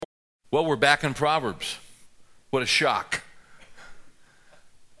Well, we're back in Proverbs. What a shock.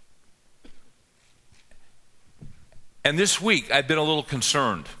 And this week, I've been a little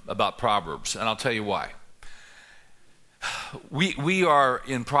concerned about Proverbs, and I'll tell you why. We are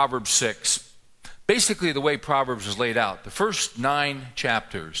in Proverbs 6. Basically, the way Proverbs is laid out, the first 9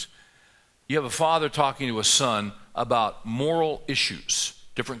 chapters, you have a father talking to a son about moral issues,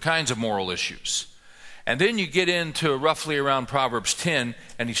 different kinds of moral issues. And then you get into roughly around Proverbs 10,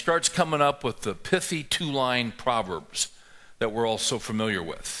 and he starts coming up with the pithy 2-line Proverbs that we're all so familiar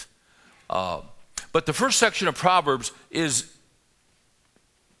with. But the first section of Proverbs is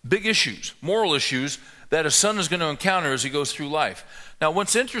big issues, moral issues that a son is going to encounter as he goes through life. Now,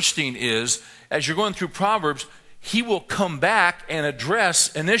 what's interesting is, as you're going through Proverbs, he will come back and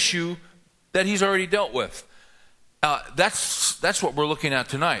address an issue that he's already dealt with. That's what we're looking at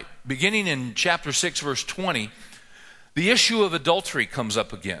tonight. Beginning in chapter 6, verse 20, the issue of adultery comes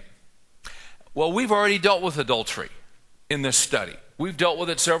up again. Well, we've already dealt with adultery in this study. We've dealt with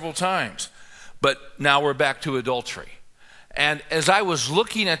it several times. But now we're back to adultery. And as I was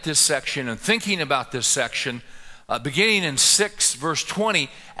looking at this section and thinking about this section, beginning in 6, verse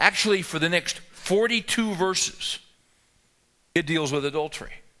 20, actually for the next 42 verses, it deals with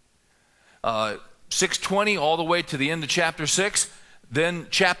adultery. 6:20 all the way to the end of chapter 6. Then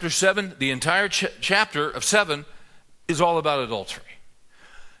chapter 7, the entire chapter of 7 is all about adultery.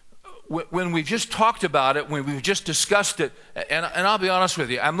 When we've just talked about it, when we've just discussed it, and I'll be honest with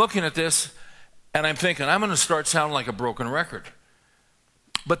you, I'm looking at this and I'm thinking, I'm going to start sounding like a broken record.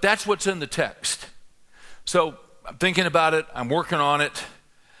 But that's what's in the text. So I'm thinking about it, I'm working on it,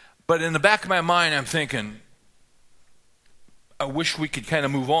 but in the back of my mind I'm thinking, I wish we could kind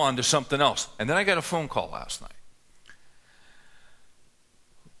of move on to something else. And then I got a phone call last night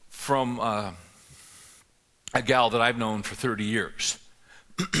from a gal that I've known for 30 years.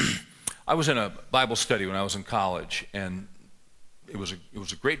 I was in a Bible study when I was in college, and it was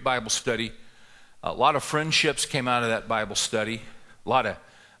a great Bible study. A lot of friendships came out of that Bible study. A lot of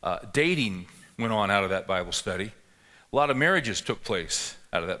dating went on out of that Bible study. A lot of marriages took place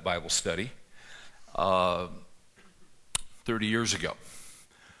out of that Bible study 30 years ago.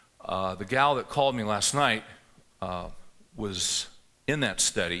 The gal that called me last night was in that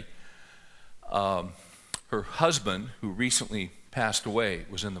study. Her husband, who recently passed away,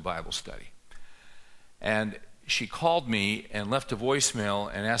 was in the Bible study. And she called me and left a voicemail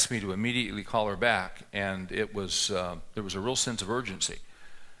and asked me to immediately call her back. And it was there was a real sense of urgency.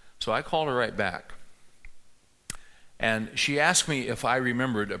 So I called her right back. And she asked me if I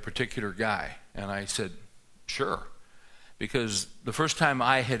remembered a particular guy. And I said, sure. Because the first time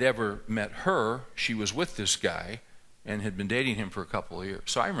I had ever met her, she was with this guy and had been dating him for a couple of years.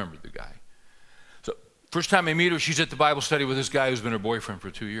 So I remembered the guy. So first time I meet her, she's at the Bible study with this guy who's been her boyfriend for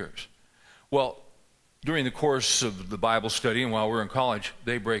 2 years. Well, during the course of the Bible study and while we're in college,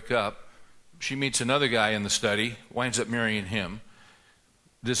 they break up. She meets another guy in the study, winds up marrying him.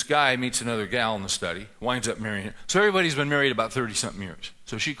 This guy meets another gal in the study, winds up marrying him. So everybody's been married about 30-something years.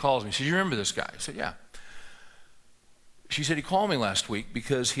 So she calls me. She said, you remember this guy? I said, yeah. She said he called me last week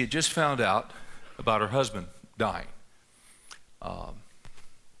because he had just found out about her husband dying.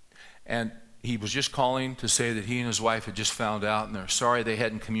 And he was just calling to say that he and his wife had just found out, and they're sorry they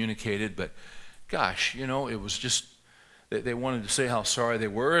hadn't communicated, but gosh, you know, it was just, they wanted to say how sorry they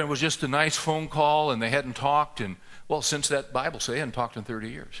were, and it was just a nice phone call, and they hadn't talked, and, well, since that Bible study, they hadn't talked in 30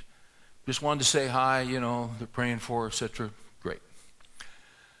 years. Just wanted to say hi, you know, they're praying for her, etc. Great.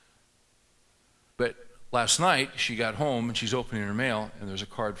 But last night, she got home, and she's opening her mail, and there's a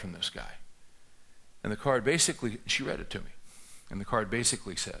card from this guy. And the card basically, she read it to me, and the card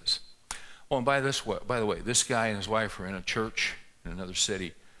basically says, oh, and by the way, this guy and his wife are in a church in another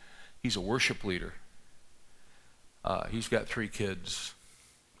city. He's a worship leader. He's got 3 kids.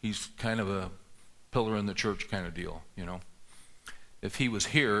 He's kind of a pillar in the church kind of deal, you know. If he was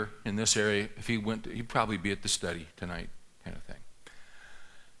here in this area, if he went, he'd probably be at the study tonight kind of thing.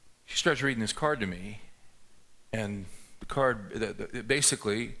 She starts reading this card to me, and the card,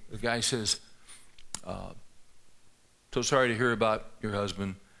 basically, the guy says, so sorry to hear about your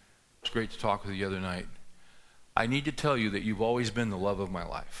husband. It was great to talk with you the other night. I need to tell you that you've always been the love of my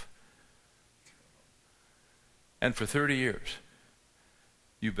life. And for 30 years,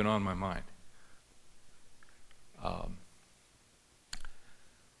 you've been on my mind.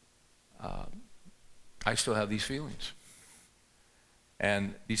 I still have these feelings.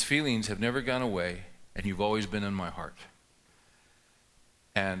 And these feelings have never gone away, and you've always been in my heart.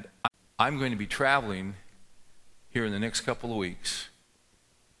 And I'm going to be traveling here in the next couple of weeks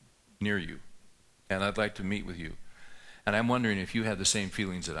near you, and I'd like to meet with you. And I'm wondering if you have the same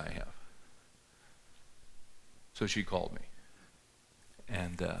feelings that I have. So she called me.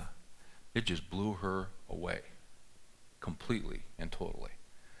 And it just blew her away completely and totally.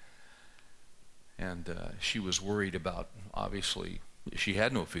 And she was worried about, obviously, she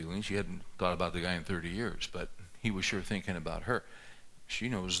had no feelings. She hadn't thought about the guy in 30 years, but he was sure thinking about her. She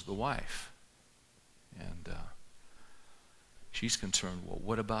knows the wife. And she's concerned, well,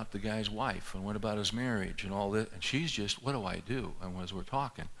 what about the guy's wife? And what about his marriage and all that? And she's just, what do I do? And as we're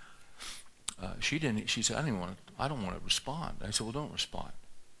talking, she said, I don't want to respond. I said, well, don't respond.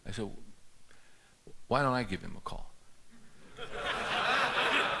 I said, why don't I give him a call?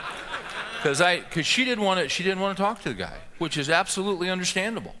 Because she didn't want to talk to the guy, which is absolutely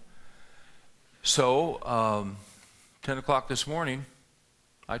understandable. So 10 o'clock this morning,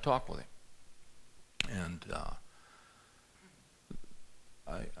 I talked with him. And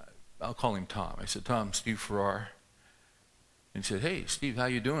I'll call him Tom. I said, Tom, Steve Farrar. And he said, hey, Steve, how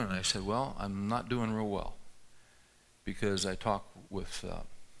you doing? And I said, well, I'm not doing real well. Because I talked with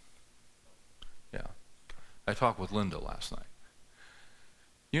Linda last night.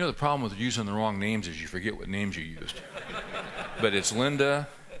 You know, the problem with using the wrong names is you forget what names you used. But it's Linda.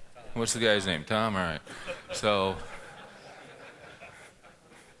 What's the guy's name? Tom? All right. So,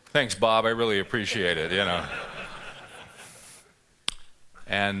 thanks, Bob. I really appreciate it, you know.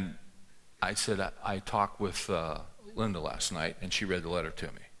 And I said, I talked with Linda last night, and she read the letter to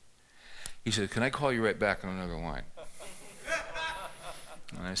me. He said, can I call you right back on another line?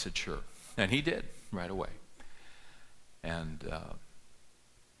 And I said, sure. And he did, right away. And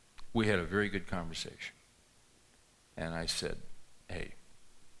we had a very good conversation. And I said, hey,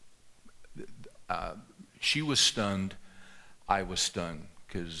 she was stunned. I was stunned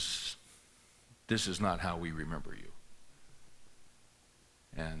because this is not how we remember you.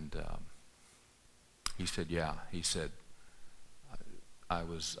 And he said, yeah. He said, I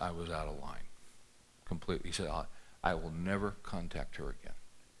was out of line completely. He said, I will never contact her again,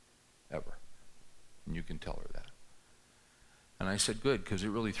 ever. And you can tell her that. And I said, good, because it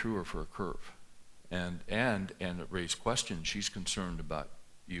really threw her for a curve. And it raised questions. She's concerned about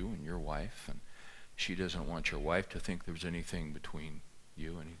you and your wife, and she doesn't want your wife to think there's anything between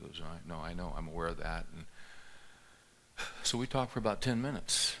you. And he goes, no, I know, I'm aware of that. And so we talked for about 10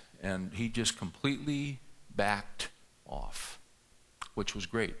 minutes, and he just completely backed off, which was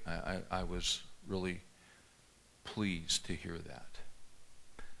great. I was really pleased to hear that.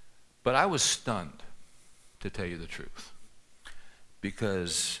 But I was stunned, to tell you the truth,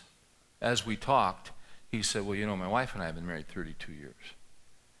 because as we talked, he said, well, you know, my wife and I have been married 32 years.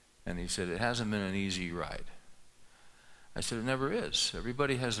 And he said, it hasn't been an easy ride. I said, it never is.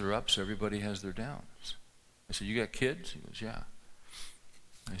 Everybody has their ups, everybody has their downs. I said, you got kids? He goes, yeah.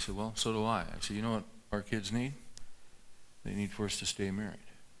 I said, well, so do I. I said, you know what our kids need? They need for us to stay married.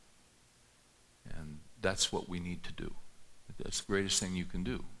 And that's what we need to do. That's the greatest thing you can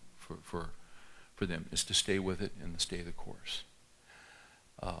do for them, is to stay with it and to stay the course.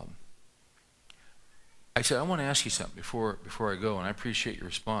 I said, I want to ask you something before I go, and I appreciate your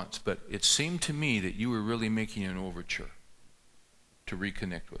response, but it seemed to me that you were really making an overture to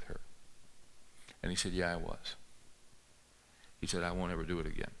reconnect with her. And he said, yeah, I was. He said, I won't ever do it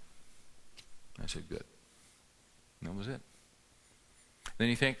again. I said, good. And that was it. Then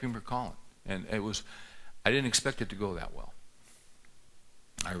he thanked me for calling. And I didn't expect it to go that well.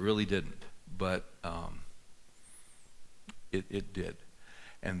 I really didn't. But it did.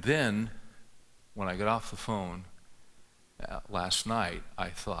 And then, when I got off the phone last night, I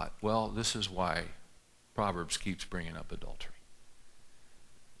thought, well, this is why Proverbs keeps bringing up adultery.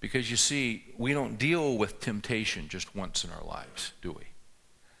 Because you see, we don't deal with temptation just once in our lives, do we?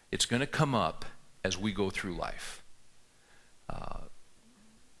 It's going to come up as we go through life.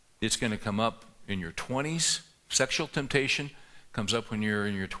 It's going to come up in your 20s. Sexual temptation comes up when you're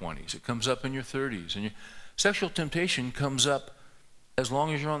in your 20s. It comes up in your 30s. And sexual temptation comes up as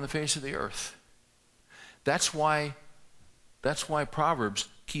long as you're on the face of the earth. That's why Proverbs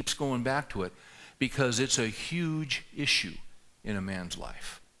keeps going back to it, because it's a huge issue in a man's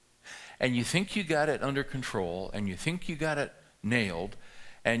life. And you think you got it under control, and you think you got it nailed,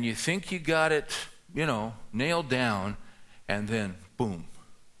 and you think you got it, nailed down, and then, boom,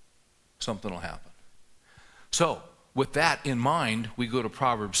 something will happen. So, with that in mind, we go to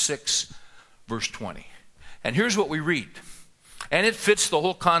Proverbs 6, verse 20. And here's what we read. And it fits the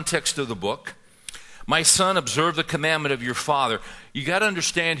whole context of the book. My son, observe the commandment of your father. You got to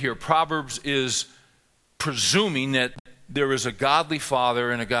understand here, Proverbs is presuming that there is a godly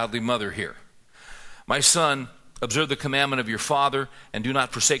father and a godly mother here. My son, observe the commandment of your father, and do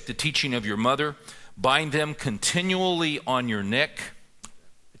not forsake the teaching of your mother. Bind them continually on your neck.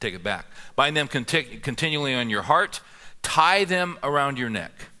 Take it back. Bind them continually on your heart. Tie them around your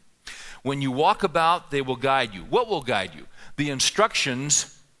neck. When you walk about, they will guide you. What will guide you? The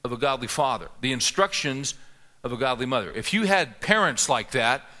instructions of a godly father. The instructions of a godly mother. If you had parents like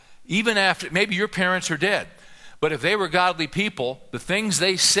that, even after, maybe your parents are dead, but if they were godly people, the things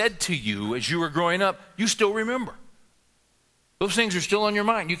they said to you as you were growing up, you still remember. Those things are still on your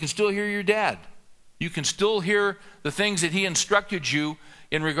mind. You can still hear your dad. You can still hear the things that he instructed you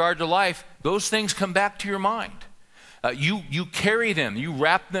in regard to life. Those things come back to your mind. You carry them. You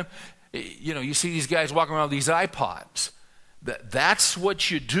wrap them. You know, you see these guys walking around with these iPods. That's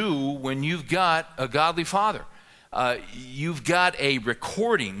what you do when you've got a godly father. You've got a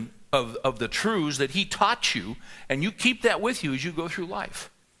recording of the truths that he taught you, and you keep that with you as you go through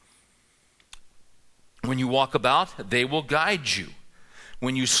life. When you walk about, they will guide you.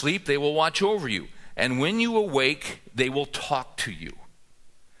 When you sleep, they will watch over you. And when you awake, they will talk to you.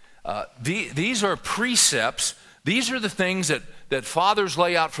 These are precepts. These are the things that fathers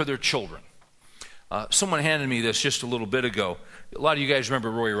lay out for their children. Someone handed me this just a little bit ago. A lot of you guys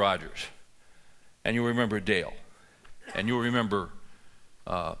remember Roy Rogers. And you'll remember Dale. And you'll remember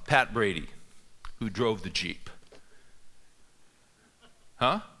Pat Brady, who drove the Jeep.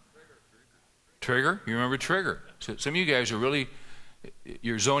 Huh? Trigger? You remember Trigger? So some of you guys are really,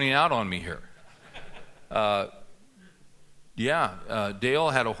 you're zoning out on me here. Dale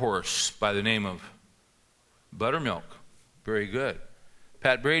had a horse by the name of Buttermilk. Very good.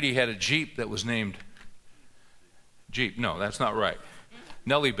 Pat Brady had a Jeep that was named Jeep. No, that's not right.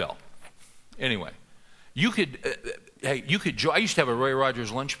 Nellie Bell. Anyway, you could, I used to have a Roy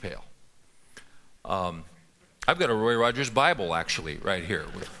Rogers lunch pail. I've got a Roy Rogers Bible, actually, right here,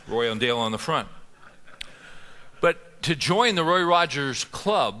 with Roy and Dale on the front. But to join the Roy Rogers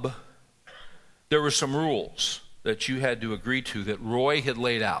Club, there were some rules that you had to agree to that Roy had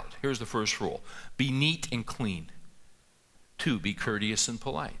laid out. Here's the first rule. Be neat and clean. 2, be courteous and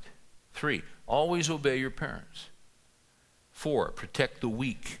polite. 3, always obey your parents. 4, protect the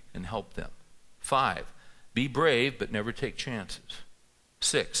weak and help them. 5, be brave but never take chances.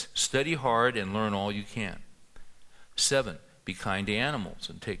 6, study hard and learn all you can. 7, be kind to animals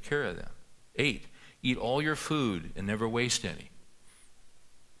and take care of them. 8, eat all your food and never waste any.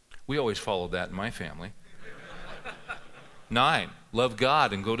 We always followed that in my family. 9, love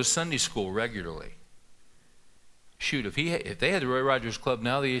God and go to Sunday school regularly. Shoot, if they had the Roy Rogers Club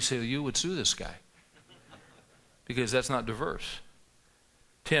now, the ACLU would sue this guy. Because that's not diverse.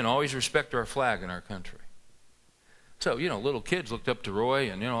 10, always respect our flag and our country. So, little kids looked up to Roy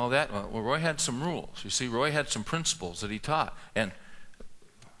and, all that. Well, Roy had some rules. You see, Roy had some principles that he taught. And,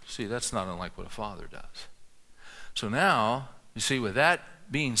 see, that's not unlike what a father does. So now, you see, with that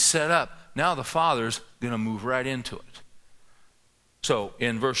being set up, now the father's going to move right into it. So,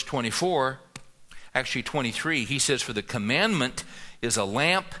 in verse 24, actually 23, he says, for the commandment is a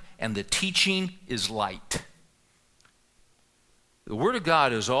lamp and the teaching is light. The Word of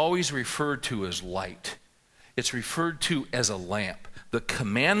God is always referred to as light. It's referred to as a lamp. The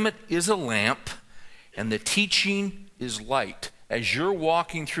commandment is a lamp and the teaching is light. As you're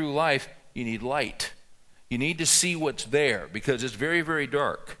walking through life, you need light. You need to see what's there because it's very, very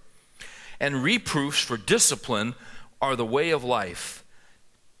dark. And reproofs for discipline are the way of life.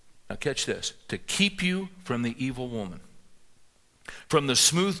 Now catch this. To keep you from the evil woman, from the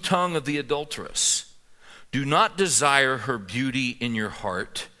smooth tongue of the adulteress. Do not desire her beauty in your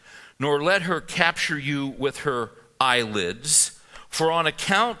heart, nor let her capture you with her eyelids. For on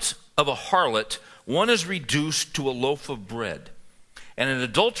account of a harlot, one is reduced to a loaf of bread, and an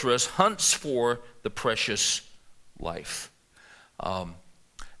adulteress hunts for the precious life.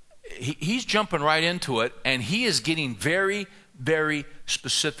 He's jumping right into it, and he is getting very, very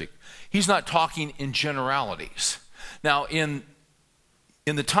specific. He's not talking in generalities. Now, in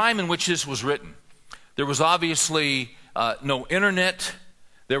the time in which this was written, there was obviously no internet,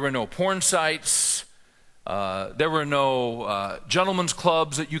 there were no porn sites, there were no gentlemen's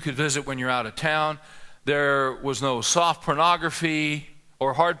clubs that you could visit when you're out of town. There was no soft pornography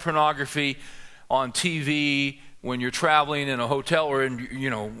or hard pornography on TV when you're traveling in a hotel or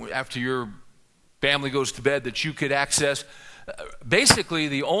after your family goes to bed that you could access. Basically,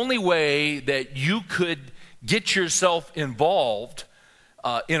 the only way that you could get yourself involved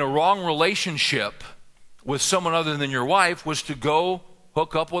in a wrong relationship with someone other than your wife was to go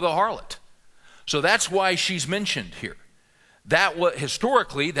hook up with a harlot. So that's why she's mentioned here.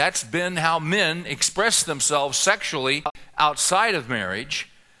 Historically, that's been how men express themselves sexually outside of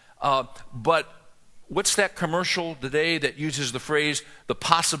marriage. But what's that commercial today that uses the phrase, the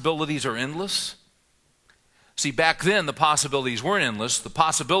possibilities are endless? See, back then, the possibilities weren't endless. The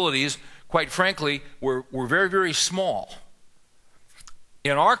possibilities, quite frankly, were very, very small.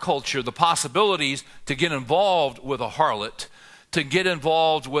 In our culture, the possibilities to get involved with a harlot, to get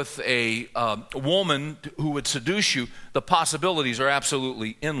involved with a woman who would seduce you, the possibilities are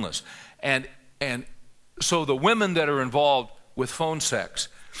absolutely endless. And so the women that are involved with phone sex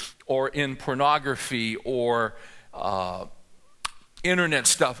or in pornography or internet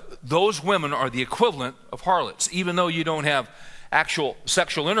stuff, those women are the equivalent of harlots. Even though you don't have actual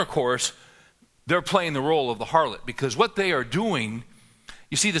sexual intercourse, they're playing the role of the harlot, because what they are doing,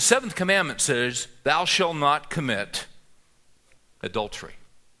 you see, the seventh commandment says, thou shalt not commit adultery.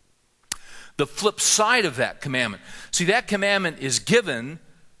 The flip side of that commandment, see, that commandment is given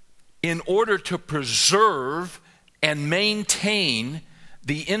in order to preserve and maintain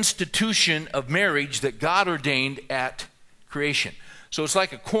the institution of marriage that God ordained at creation. So it's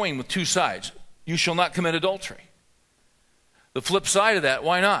like a coin with two sides. You shall not commit adultery. The flip side of that,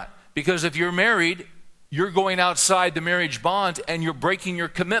 why not? Because if you're married, you're going outside the marriage bonds and you're breaking your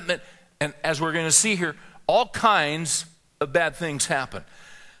commitment. And as we're going to see here, all kinds of bad things happen.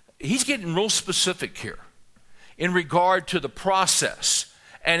 He's getting real specific here in regard to the process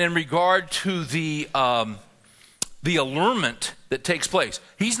and in regard to the allurement that takes place.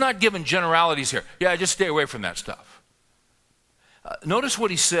 He's not giving generalities here. Yeah, just stay away from that stuff. Notice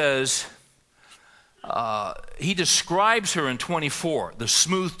what he says. He describes her in 24, the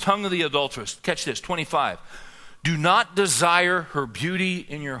smooth tongue of the adulteress. Catch this, 25. Do not desire her beauty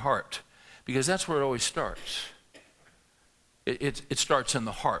in your heart, because that's where it always starts. It starts in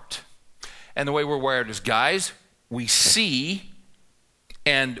the heart. And the way we're wired as guys, we see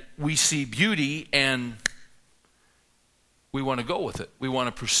beauty, and we want to go with it. We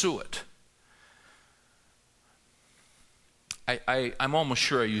want to pursue it. I'm almost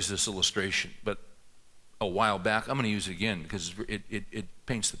sure I used this illustration, but a while back, I'm going to use it again because it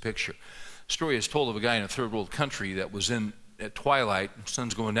paints the picture. The story is told of a guy in a third world country that was at twilight, the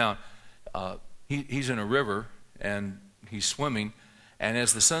sun's going down. He's in a river and he's swimming, and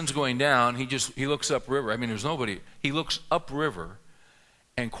as the sun's going down, he looks upriver. I mean, there's nobody. He looks upriver,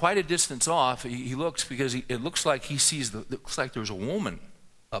 and quite a distance off, he looks because it looks like he sees it looks like there's a woman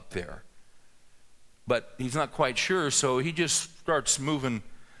up there. But he's not quite sure, so he just starts moving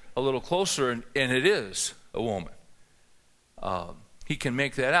a little closer, and it is a woman. He can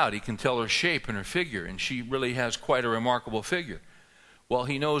make that out. He can tell her shape and her figure, and she really has quite a remarkable figure. Well,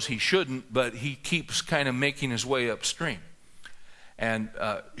 he knows he shouldn't, but he keeps kind of making his way upstream. And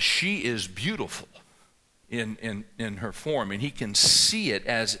she is beautiful in her form, and he can see it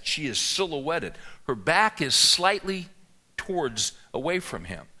as she is silhouetted. Her back is slightly away from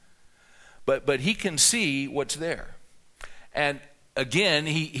him. But he can see what's there. And again,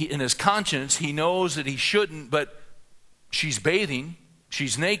 he in his conscience, he knows that he shouldn't, but she's bathing,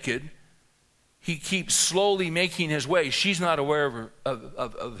 she's naked. He keeps slowly making his way. She's not aware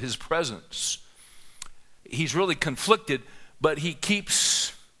of his presence. He's really conflicted, but he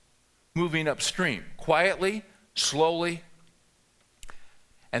keeps moving upstream, quietly, slowly.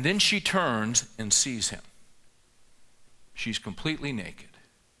 And then she turns and sees him. She's completely naked.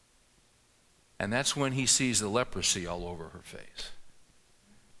 And that's when he sees the leprosy all over her face.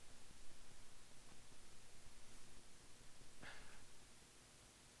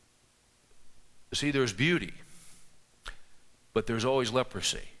 See, there's beauty, but there's always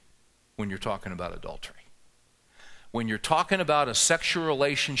leprosy when you're talking about adultery. When you're talking about a sexual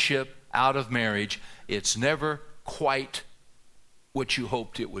relationship out of marriage, it's never quite what you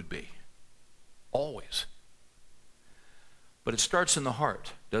hoped it would be. Always. But it starts in the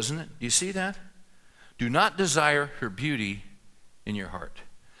heart, doesn't it? Do you see that? Do not desire her beauty in your heart.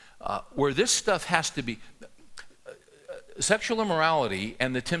 Where this stuff has to be, sexual immorality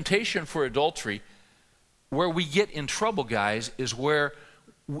and the temptation for adultery, where we get in trouble, guys, is where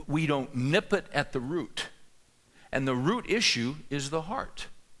we don't nip it at the root. And the root issue is the heart.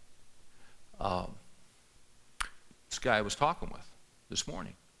 This guy I was talking with this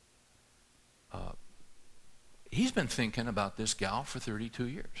morning, he's been thinking about this gal for 32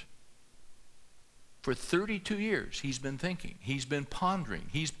 years. For 32 years, he's been thinking. He's been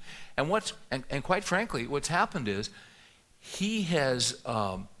pondering. And quite frankly, what's happened is he has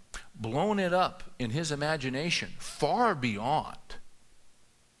blown it up in his imagination far beyond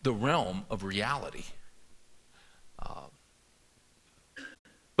the realm of reality.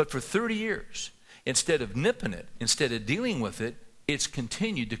 But for 30 years, instead of nipping it, instead of dealing with it, it's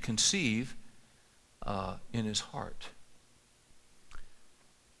continued to conceive in his heart.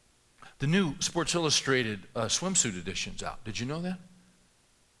 The new Sports Illustrated swimsuit edition's out. Did you know that?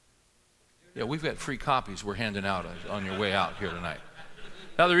 Yeah, we've got free copies we're handing out on your way out here tonight.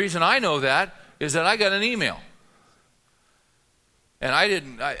 Now, the reason I know that is that I got an email. And I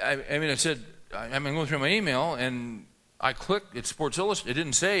didn't, I said, I'm going through my email, and I clicked, it's Sports Illustrated. It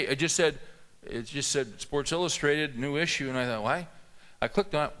didn't say, it just said Sports Illustrated, new issue, and I thought, why? I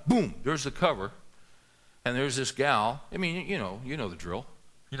clicked on it, boom, there's the cover, and there's this gal. I mean, you know the drill.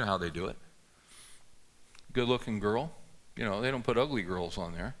 You know how they do it. Good-looking girl. You know, they don't put ugly girls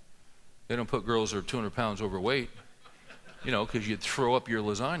on there. They don't put girls that are 200 pounds overweight, because you'd throw up your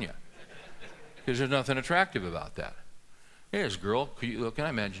lasagna. Because there's nothing attractive about that. Here's a girl. Can I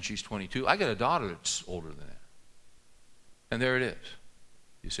imagine she's 22? I got a daughter that's older than that. And there it is.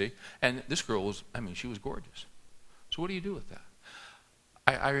 You see? And this girl was, she was gorgeous. So what do you do with that?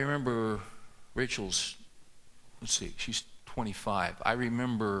 I remember Rachel's, she's 25. I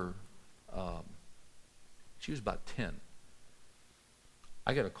remember she was about 10.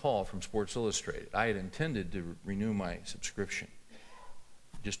 I got a call from Sports Illustrated. I had intended to renew my subscription.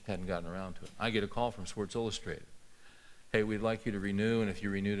 Just hadn't gotten around to it. I get a call from Sports Illustrated. Hey, we'd like you to renew, and if you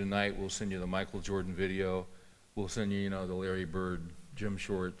renew tonight, we'll send you the Michael Jordan video. We'll send you, the Larry Bird gym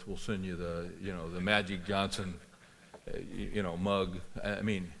shorts. We'll send you the Magic Johnson, mug.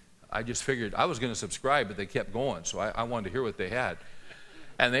 I just figured I was going to subscribe, but they kept going, so I wanted to hear what they had.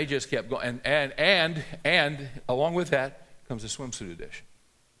 And they just kept going. And along with that comes the swimsuit edition.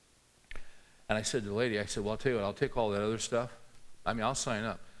 And I said to the lady, well, I'll tell you what, I'll take all that other stuff. I'll sign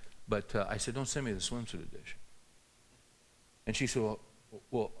up. But I said, don't send me the swimsuit edition. And she said,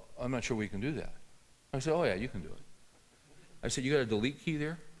 well, I'm not sure we can do that. I said, oh, yeah, you can do it. I said, you got a delete key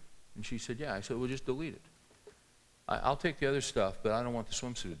there? And she said, yeah. I said, well, just delete it. I'll take the other stuff, but I don't want the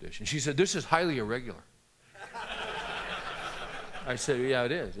swimsuit edition. She said, this is highly irregular. I said, yeah,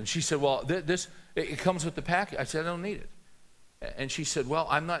 it is. And she said, well, it comes with the package. I said, I don't need it. And she said, well,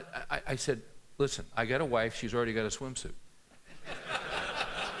 I'm not. I said, listen, I got a wife. She's already got a swimsuit.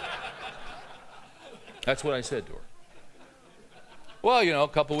 That's what I said to her. Well, a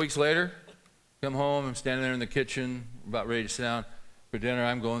couple weeks later, come home, I'm standing there in the kitchen, about ready to sit down for dinner.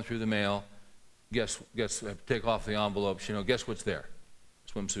 I'm going through the mail. Guess, I take off the envelopes, guess what's there?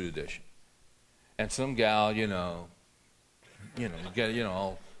 Swimsuit edition. And some gal,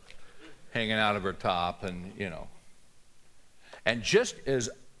 all hanging out of her top, and, And just as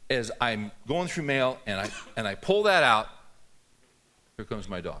I'm going through mail and I pull that out, here comes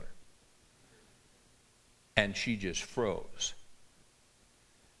my daughter. And she just froze.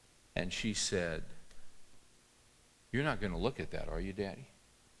 And she said, you're not going to look at that, are you, Daddy?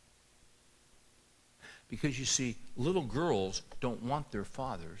 Because you see, little girls don't want their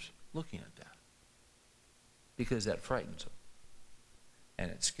fathers looking at that. Because that frightens them.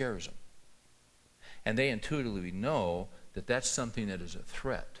 And it scares them. And they intuitively know that that's something that is a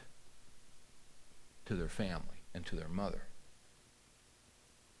threat to their family and to their mother.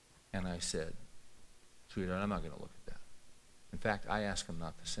 And I said, sweetheart, I'm not going to look at that. In fact, I asked them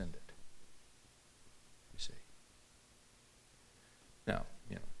not to send it. You see. Now,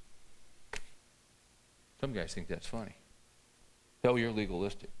 some guys think that's funny. Oh, you're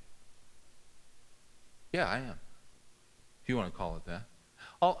legalistic. Yeah, I am. If you want to call it that.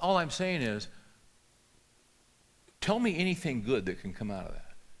 All I'm saying is, tell me anything good that can come out of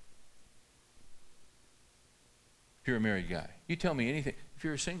that. If you're a married guy, you tell me anything. If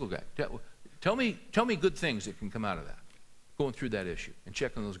you're a single guy, tell me good things that can come out of that. Going through that issue and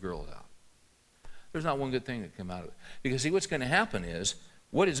checking those girls out. There's not one good thing that can come out of it. Because see, what's going to happen is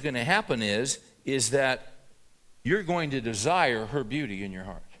that you're going to desire her beauty in your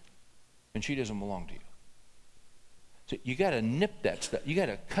heart. And she doesn't belong to you. So you got to nip that stuff. You got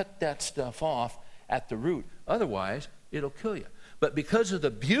to cut that stuff off at the root. Otherwise, it'll kill you. But because of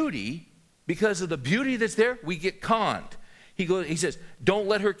the beauty that's there, we get conned. He says, don't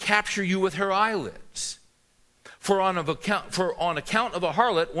let her capture you with her eyelids. For on account of a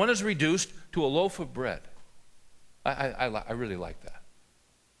harlot, one is reduced to a loaf of bread. I really like that.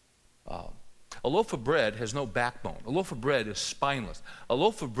 A loaf of bread has no backbone. A loaf of bread is spineless. A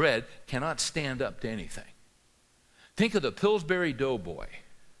loaf of bread cannot stand up to anything. Think of the Pillsbury Doughboy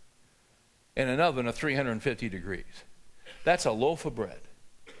in an oven of 350 degrees. That's a loaf of bread.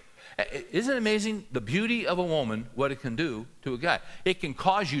 Isn't it amazing the beauty of a woman, what it can do to a guy? It can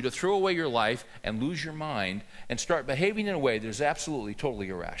cause you to throw away your life and lose your mind and start behaving in a way that is absolutely, totally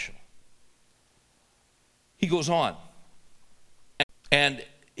irrational. He goes on. And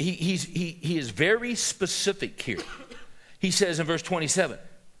he is very specific here. He says in verse 27,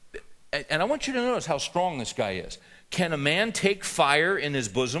 and I want you to notice how strong this guy is. Can a man take fire in his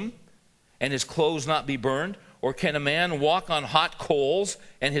bosom and his clothes not be burned? Or can a man walk on hot coals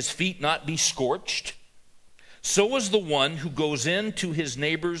and his feet not be scorched? So is the one who goes in to his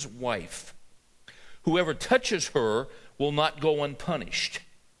neighbor's wife. Whoever touches her will not go unpunished.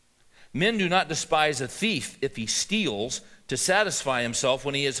 Men do not despise a thief if he steals to satisfy himself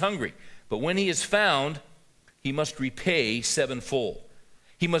when he is hungry. But when he is found, he must repay sevenfold.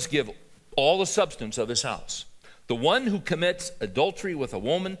 He must give all the substance of his house. The one who commits adultery with a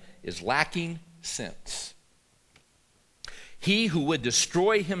woman is lacking sense. He who would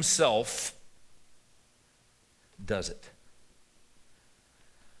destroy himself does it.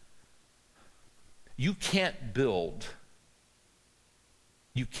 You can't build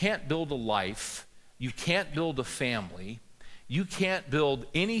a life, you can't build a family, you can't build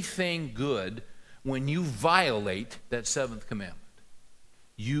anything good when you violate that seventh commandment.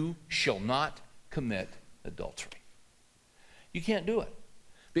 You shall not commit adultery. You can't do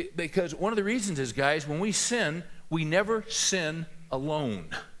it. Because one of the reasons is, guys, when we sin, we never sin alone.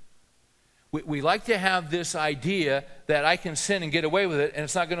 We like to have this idea that I can sin and get away with it and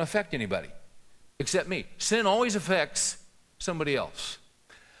it's not going to affect anybody except me. Sin always affects somebody else.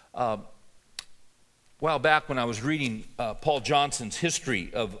 A while back when I was reading Paul Johnson's History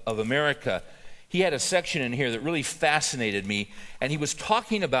of America, he had a section in here that really fascinated me, and he was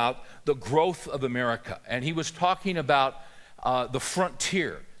talking about the growth of America, and he was talking about the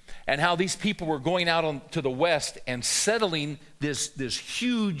frontier and how these people were going out to the west and settling this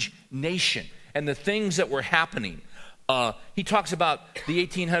huge nation and the things that were happening. He talks about the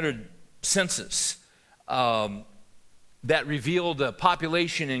 1800 census that revealed a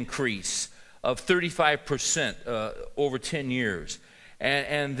population increase of 35% over 10 years.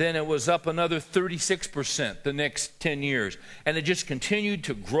 And then it was up another 36% the next 10 years. And it just continued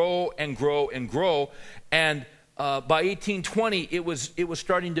to grow and grow and grow. And by 1820, it was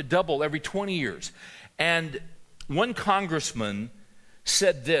starting to double every 20 years. And one congressman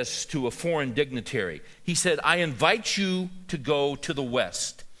said this to a foreign dignitary. He said, "I invite you to go to the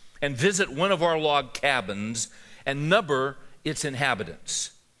West and visit one of our log cabins and number its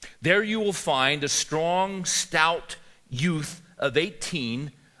inhabitants. There you will find a strong, stout youth of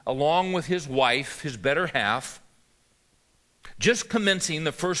 18, along with his wife, his better half, just commencing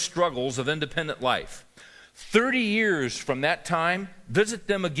the first struggles of independent life. 30 years from that time, visit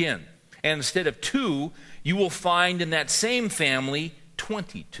them again. And instead of 2, you will find in that same family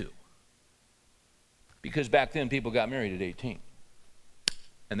 22. Because back then people got married at 18.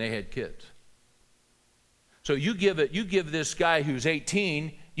 And they had kids. So you give this guy who's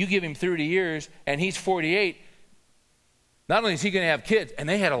 18, you give him 30 years, and he's 48. Not only is he going to have kids, and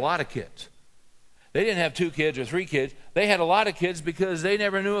they had a lot of kids. They didn't have 2 kids or 3 kids. They had a lot of kids because they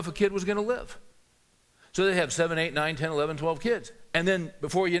never knew if a kid was going to live. So they have 7, 8, 9, 10, 11, 12 kids. And then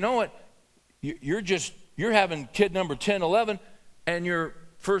before you know it, you're having kid number 10, 11, and your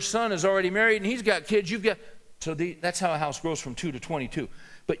first son is already married, and he's got kids. So that's how a house grows from 2 to 22.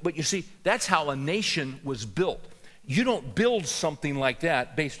 But you see, that's how a nation was built. You don't build something like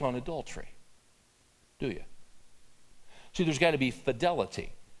that based on adultery, do you? See, there's got to be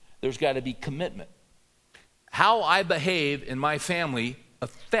fidelity. There's got to be commitment. How I behave in my family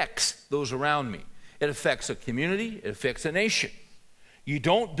affects those around me. It affects a community. It affects a nation. You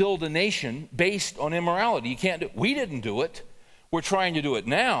don't build a nation based on immorality. You can't do it. We didn't do it. We're trying to do it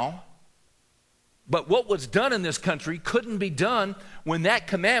now. But what was done in this country couldn't be done when that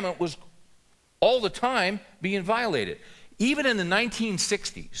commandment was all the time being violated. Even in the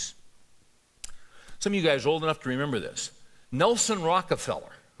 1960s, some of you guys are old enough to remember this. Nelson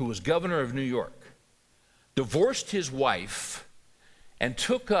Rockefeller, who was governor of New York, divorced his wife and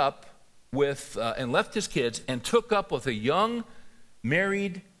took up with, and left his kids and took up with a young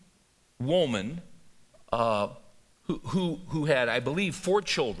married woman who had, I believe, 4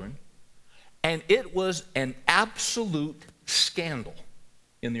 children. And it was an absolute scandal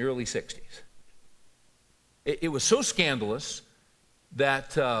in the early 60s. It was so scandalous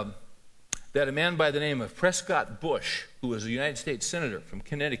that that a man by the name of Prescott Bush, who was a United States Senator from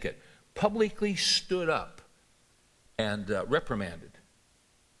Connecticut, publicly stood up and reprimanded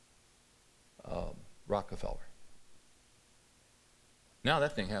Rockefeller. Now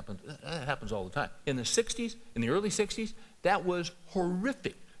that thing happens. That happens all the time. In the 60s, in the early 60s, that was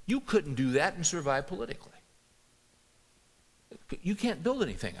horrific. You couldn't do that and survive politically. You can't build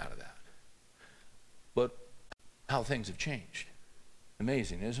anything out of that. But how things have changed.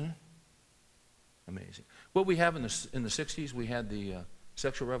 Amazing, isn't it? Amazing. What we have in the 60s, we had the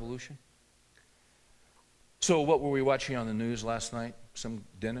sexual revolution. So what were we watching on the news last night? Some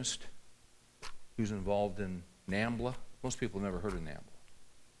dentist who's involved in NAMBLA. Most people have never heard of NAMBLA.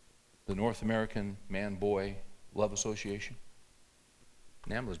 The North American Man-Boy Love Association?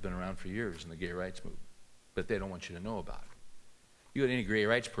 NAMBLA's been around for years in the gay rights movement, but they don't want you to know about it. You go to any gay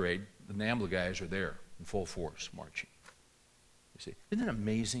rights parade, the NAMBLA guys are there in full force marching. You see, isn't it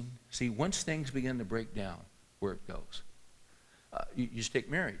amazing? See, once things begin to break down, where it goes. You just take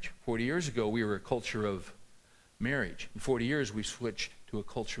marriage. 40 years ago, we were a culture of marriage. In 40 years, we switched to a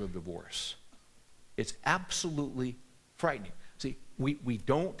culture of divorce. It's absolutely frightening. See, we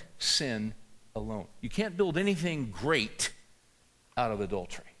don't sin alone. You can't build anything great out of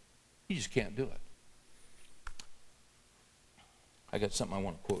adultery. You just can't do it. I got something I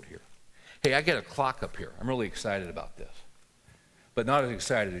want to quote here. Hey, I got a clock up here. I'm really excited about this, but not as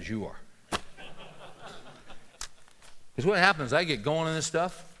excited as you are. Because what happens, I get going on this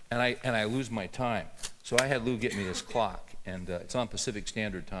stuff, and I lose my time. So I had Lou get me this clock, and it's on Pacific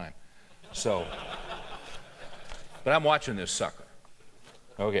Standard Time. So, but I'm watching this sucker.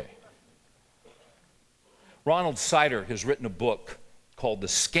 Okay. Ronald Sider has written a book called The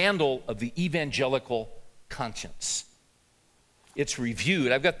Scandal of the Evangelical Conscience. It's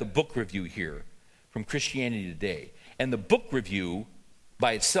reviewed, I've got the book review here from Christianity Today, and the book review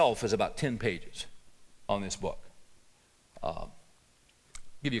by itself is about 10 pages on this book.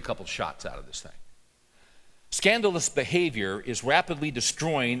 Give you a couple shots out of this thing. Scandalous behavior is rapidly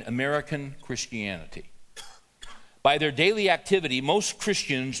destroying American Christianity. By their daily activity, most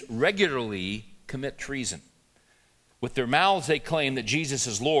Christians regularly commit treason. With their mouths, they claim that Jesus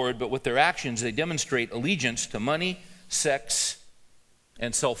is Lord, but with their actions, they demonstrate allegiance to money, sex,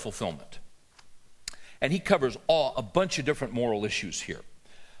 and self-fulfillment. And he covers a bunch of different moral issues here.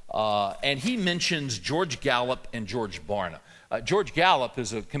 And he mentions George Gallup and George Barna. George Gallup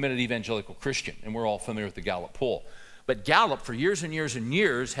is a committed evangelical Christian, and we're all familiar with the Gallup poll. But Gallup, for years and years and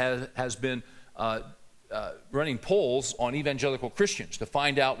years, has been running polls on evangelical Christians to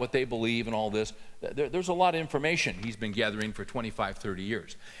find out what they believe and all this. There's a lot of information he's been gathering for 25, 30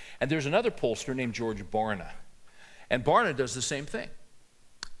 years. And there's another pollster named George Barna. And Barna does the same thing.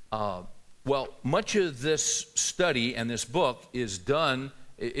 Well, much of this study and this book is done,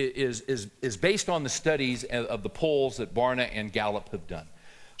 is based on the studies of the polls that Barna and Gallup have done.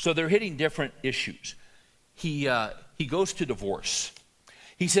 So they're hitting different issues. He goes to divorce.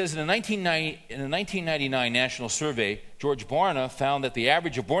 He says in a 1999 national survey, George Barna found that the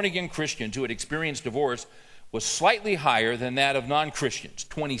average of born-again Christians who had experienced divorce was slightly higher than that of non-Christians,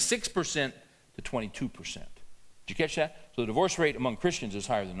 26% to 22%. Did you catch that? So the divorce rate among Christians is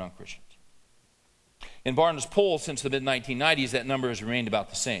higher than non-Christians. In Barna's poll since the mid-1990s, that number has remained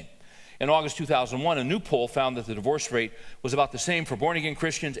about the same. In August 2001, a new poll found that the divorce rate was about the same for born-again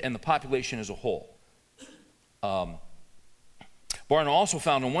Christians and the population as a whole. Barna also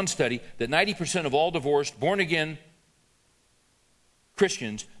found in one study that 90% of all divorced born-again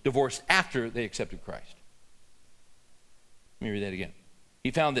Christians divorced after they accepted Christ. Let me read that again.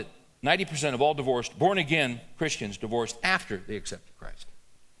 He found that 90% of all divorced born-again Christians divorced after they accepted Christ.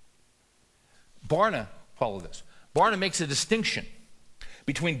 Barna, follow this, Barna makes a distinction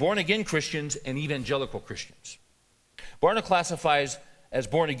between born-again Christians and evangelical Christians. Barna classifies as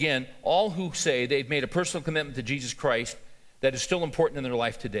born-again all who say they've made a personal commitment to Jesus Christ that is still important in their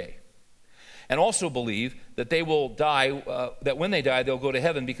life today, and also believe that they will die, that when they die, they'll go to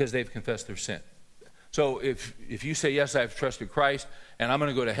heaven because they've confessed their sin. So if you say, yes, I've trusted Christ, and I'm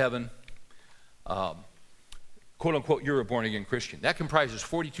going to go to heaven, quote unquote, you're a born-again Christian. That comprises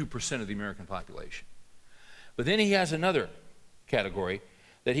 42% of the American population. But then he has another category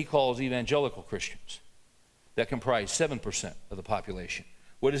that he calls evangelical Christians that comprise 7% of the population.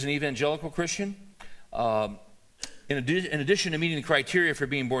 What is an evangelical Christian? In addition to meeting the criteria for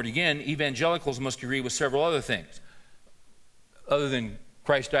being born again, evangelicals must agree with several other things. Other than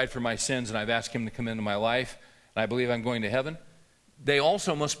Christ died for my sins and I've asked him to come into my life and I believe I'm going to heaven, they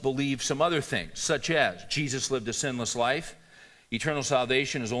also must believe some other things, such as Jesus lived a sinless life, eternal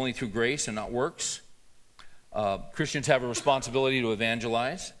salvation is only through grace and not works, Christians have a responsibility to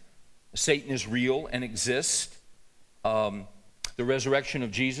evangelize, Satan is real and exists, the resurrection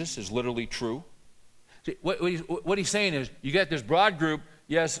of Jesus is literally true. See, what he's saying is, you got this broad group,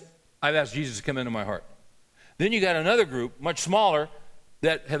 yes, I've asked Jesus to come into my heart. Then you got another group, much smaller,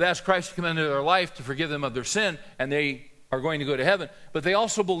 that have asked Christ to come into their life to forgive them of their sin, and they are going to go to heaven. But they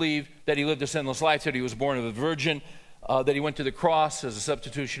also believe that he lived a sinless life, that he was born of a virgin, that he went to the cross as a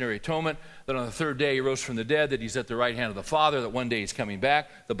substitutionary atonement, that on the third day he rose from the dead, that he's at the right hand of the Father, that one day he's coming back.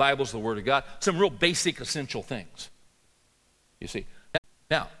 The Bible's the Word of God. Some real basic, essential things. You see.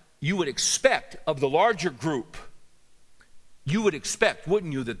 Now, you would expect of the larger group, you would expect,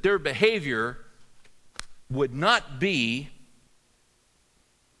 wouldn't you, that their behavior would not be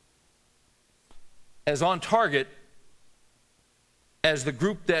as on target as the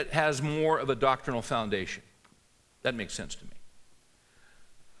group that has more of a doctrinal foundation. That makes sense to me.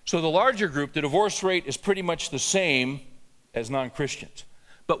 So the larger group, the divorce rate is pretty much the same as non-Christians.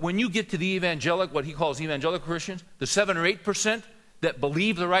 But when you get to the evangelical, what he calls evangelical Christians, the 7 or 8% that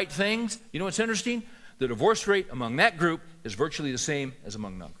believe the right things, you know what's interesting? The divorce rate among that group is virtually the same as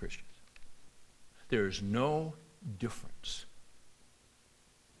among non-Christians. There is no difference.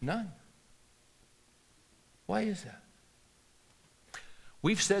 None. Why is that?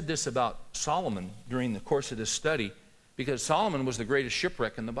 We've said this about Solomon during the course of this study because Solomon was the greatest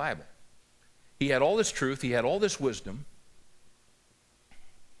shipwreck in the Bible. He had all this truth, he had all this wisdom.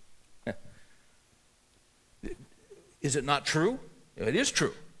 Is it not true? It is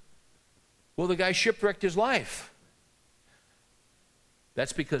true. Well, the guy shipwrecked his life.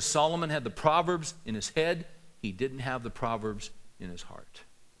 That's because Solomon had the Proverbs in his head. He didn't have the Proverbs in his heart.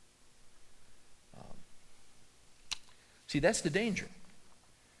 See, that's the danger.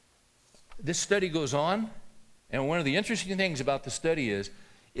 This study goes on, and one of the interesting things about the study is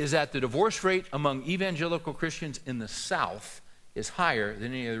that the divorce rate among evangelical Christians in the South is higher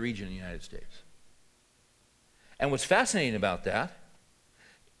than any other region in the United States. And what's fascinating about that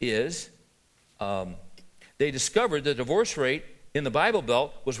is they discovered the divorce rate in the Bible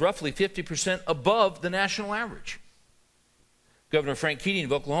Belt was roughly 50% above the national average. Governor Frank Keating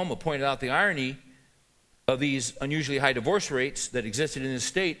of Oklahoma pointed out the irony of these unusually high divorce rates that existed in his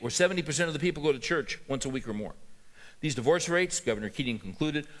state, where 70% of the people go to church once a week or more. These divorce rates, Governor Keating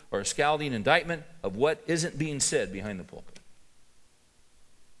concluded, are a scalding indictment of what isn't being said behind the pulpit.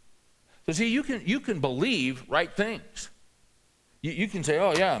 So see, you can believe right things. You can say,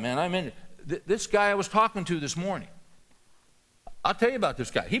 oh yeah, man, I'm in this guy I was talking to this morning. I'll tell you about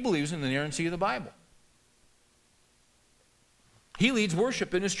this guy. He believes in the inerrancy of the Bible. He leads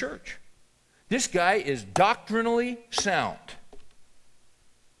worship in his church. This guy is doctrinally sound.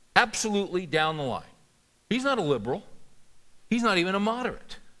 Absolutely down the line. He's not a liberal. He's not even a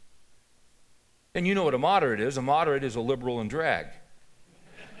moderate. And you know what a moderate is. A moderate is a liberal in drag.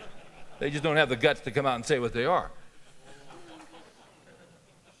 They just don't have the guts to come out and say what they are.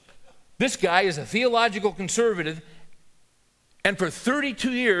 This guy is a theological conservative, and for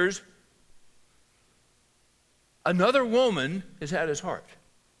 32 years, another woman has had his heart.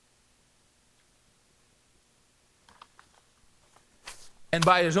 And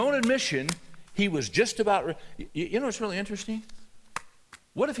by his own admission, he was just about... You know what's really interesting?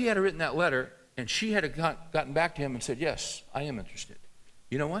 What if he had written that letter and she had gotten back to him and said, yes, I am interested?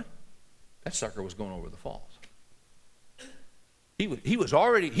 You know what? That sucker was going over the falls. He'd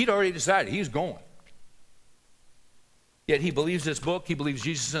already decided he was going. Yet he believes this book, he believes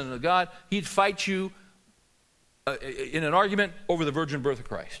Jesus is the Son of God. He'd fight you in an argument over the virgin birth of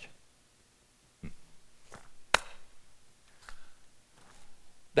Christ.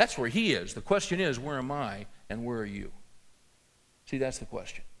 That's where he is. The question is, where am I and where are you? See, that's the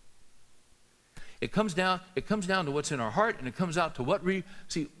question. It comes down to what's in our heart, and it comes out to what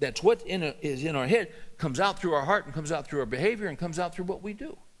that's what is in our head, comes out through our heart and comes out through our behavior and comes out through what we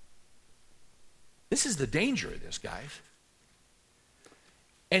do. This is the danger of this, guys.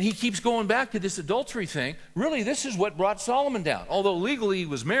 And he keeps going back to this adultery thing. Really, this is what brought Solomon down. Although legally he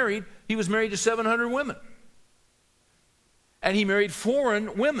was married to 700 women. And he married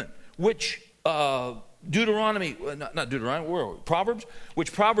foreign women, which Proverbs,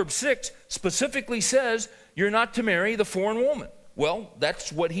 which Proverbs 6 specifically says you're not to marry the foreign woman. Well,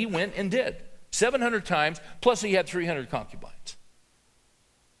 that's what he went and did. 700 times, plus he had 300 concubines.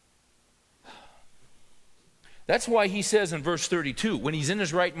 That's why he says in verse 32, when he's in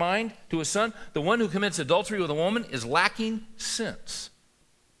his right mind to his son, the one who commits adultery with a woman is lacking sense.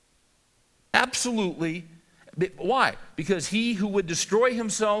 Absolutely. Why? Because he who would destroy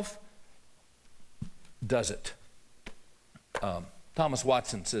himself does it. Thomas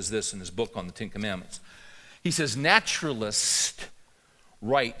Watson says this in his book on the Ten Commandments. He says, naturalists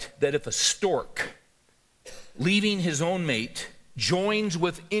write that if a stork, leaving his own mate, joins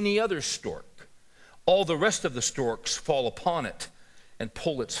with any other stork, all the rest of the storks fall upon it and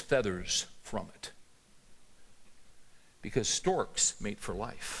pull its feathers from it. Because storks mate for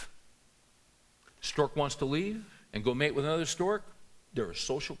life. Stork wants to leave and go mate with another stork, there are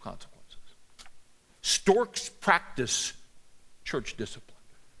social consequences. Storks practice church discipline.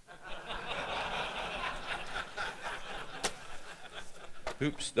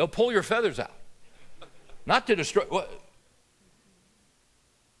 Oops, they'll pull your feathers out. Not to destroy. What?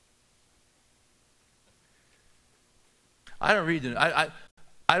 I don't read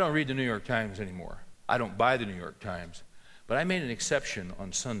the New York Times anymore. I don't buy the New York Times. But I made an exception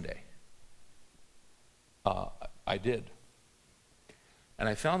on Sunday. I did. And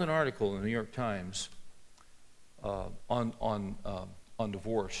I found an article in the New York Times on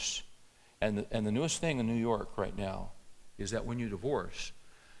divorce. And the newest thing in New York right now is that when you divorce,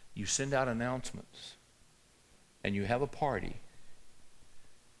 you send out announcements and you have a party.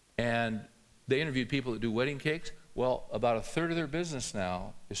 And they interviewed people that do wedding cakes. Well, about a third of their business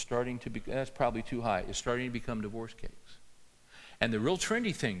now is starting to be, that's probably too high, is starting to become divorce cakes. And the real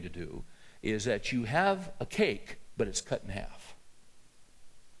trendy thing to do is that you have a cake, but it's cut in half.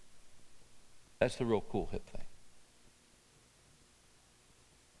 That's the real cool hip thing.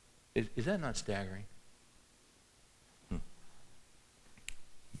 Is that not staggering?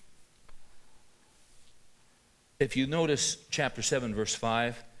 If you notice chapter 7, verse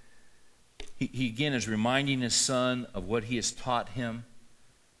 5, he again is reminding his son of what he has taught him.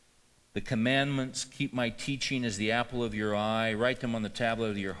 The commandments, keep my teaching as the apple of your eye, write them on the tablet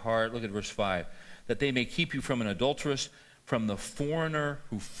of your heart. Look at verse 5. That they may keep you from an adulteress, from the foreigner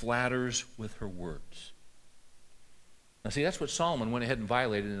who flatters with her words. Now see, that's what Solomon went ahead and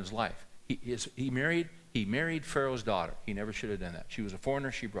violated in his life. He married Pharaoh's daughter. He never should have done that. She was a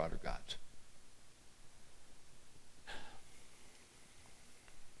foreigner, she brought her gods.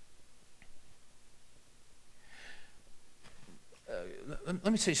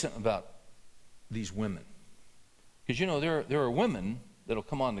 Let me say something about these women. Because, you know, there are women that'll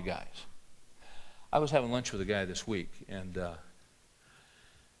come on to guys. I was having lunch with a guy this week, and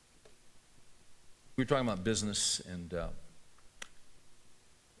we were talking about business, and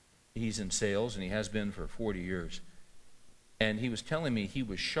he's in sales, and he has been for 40 years. And he was telling me he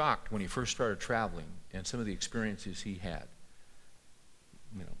was shocked when he first started traveling and some of the experiences he had.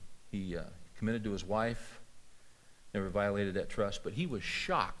 You know, he committed to his wife, never violated that trust, but he was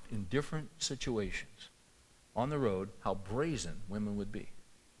shocked in different situations on the road how brazen women would be.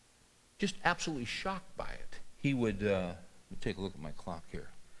 Just absolutely shocked by it. He would, let me take a look at my clock here.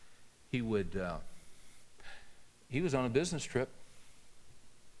 He was on a business trip,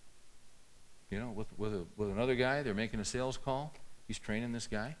 you know, with another guy. They're making a sales call. He's training this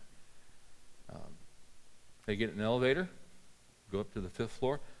guy. They get in an elevator, go up to the 5th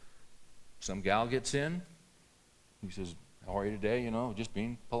floor. Some gal gets in. He says, how are you today? You know, just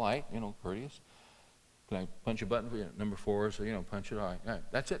being polite, you know, courteous. Can I punch a button for you? Number 4, so, you know, punch it. All right.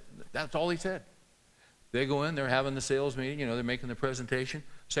 That's it. That's all he said. They go in, they're having the sales meeting, you know, they're making the presentation.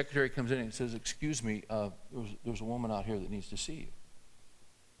 Secretary comes in and says, excuse me, there's a woman out here that needs to see you.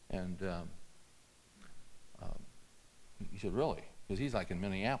 And he said, really? Because he's like in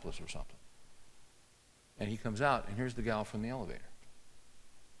Minneapolis or something. And he comes out, and here's the gal from the elevator.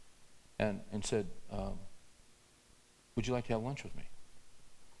 And said, would you like to have lunch with me?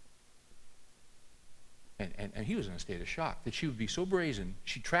 And he was in a state of shock that she would be so brazen.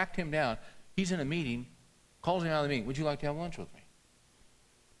 She tracked him down. He's in a meeting, calls him out of the meeting. Would you like to have lunch with me?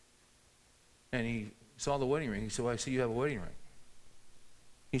 And he saw the wedding ring. He said, well, I see you have a wedding ring.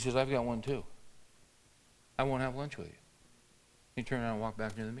 He says, I've got one too. I won't have lunch with you. He turned around and walked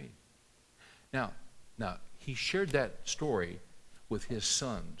back into the meeting. Now, he shared that story with his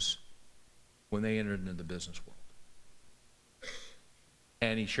sons when they entered into the business world.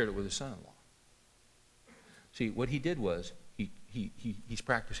 And he shared it with his son-in-law. See, what he did was, he's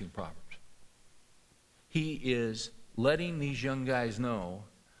practicing Proverbs. He is letting these young guys know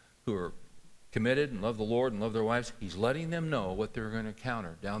who are committed and love the Lord and love their wives, he's letting them know what they're going to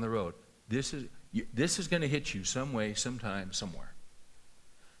encounter down the road. This is going to hit you some way, sometime, somewhere.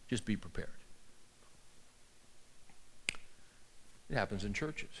 Just be prepared. It happens in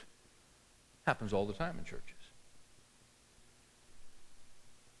churches. It happens all the time in churches.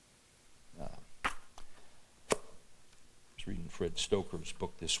 I was reading Fred Stoker's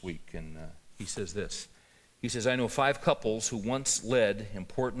book this week, and he says this. He says, I know 5 couples who once led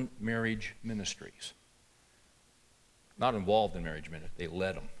important marriage ministries. Not involved in marriage ministry, they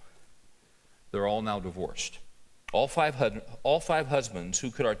led them. They're all now divorced. All five husbands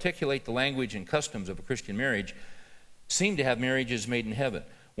who could articulate the language and customs of a Christian marriage seemed to have marriages made in heaven.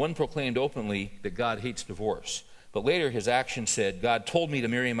 One proclaimed openly that God hates divorce, but later his action said, God told me to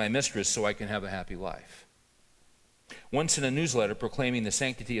marry my mistress so I can have a happy life. Once in a newsletter proclaiming the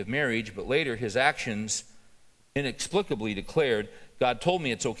sanctity of marriage, but later his actions inexplicably declared, God told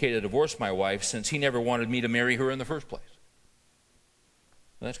me it's okay to divorce my wife since he never wanted me to marry her in the first place.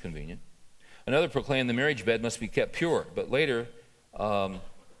 Well, that's convenient. Another proclaimed the marriage bed must be kept pure, but he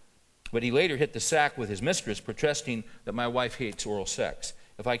later hit the sack with his mistress, protesting that my wife hates oral sex.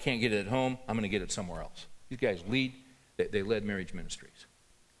 If I can't get it at home, I'm going to get it somewhere else. These guys they led marriage ministries.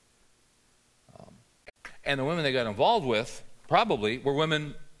 And the women they got involved with probably were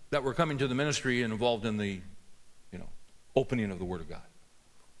women that were coming to the ministry and involved in the, opening of the Word of God.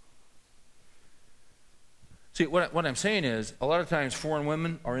 See, what I'm saying is, a lot of times foreign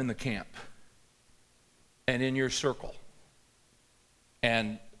women are in the camp and in your circle.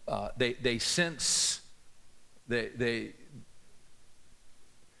 And they sense, well,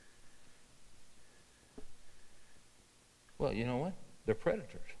 you know what? They're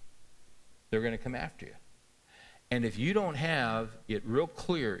predators. They're going to come after you. And if you don't have it real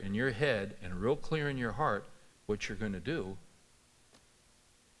clear in your head and real clear in your heart what you're going to do,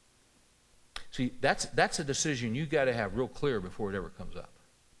 see, that's a decision you got to have real clear before it ever comes up.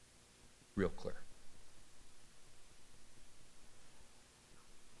 Real clear.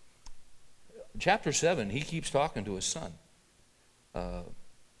 Chapter 7, he keeps talking to his son.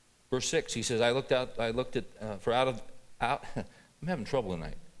 Verse 6, he says, I'm having trouble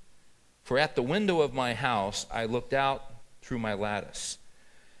tonight. For at the window of my house I looked out through my lattice,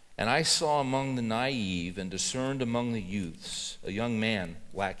 and I saw among the naive and discerned among the youths a young man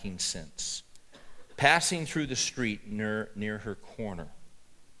lacking sense, passing through the street near her corner.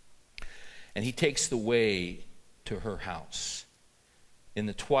 And he takes the way to her house, in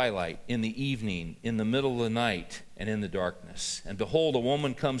the twilight, in the evening, in the middle of the night, and in the darkness. And behold, a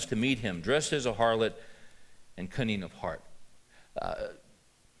woman comes to meet him, dressed as a harlot and cunning of heart.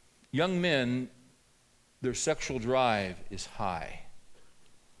 Young men, their sexual drive is high.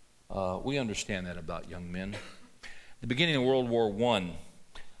 We understand that about young men. At the beginning of World War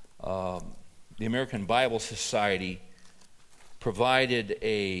I, the American Bible Society provided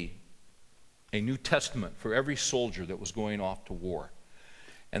a New Testament for every soldier that was going off to war.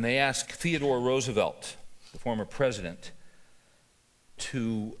 And they asked Theodore Roosevelt, the former president,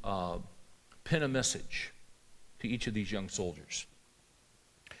 to pen a message to each of these young soldiers.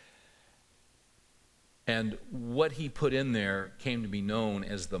 And what he put in there came to be known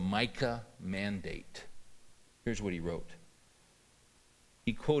as the Micah Mandate. Here's what he wrote.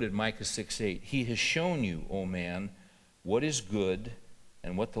 He quoted Micah 6:8. He has shown you, O man, what is good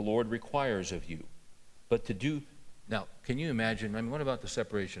and what the Lord requires of you. But to do... Now, can you imagine, what about the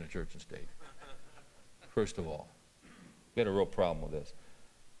separation of church and state? First of all, we got a real problem with this.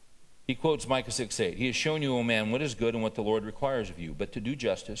 He quotes Micah 6:8. He has shown you, O man, what is good and what the Lord requires of you, but to do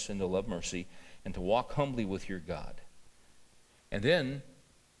justice and to love mercy and to walk humbly with your God. And then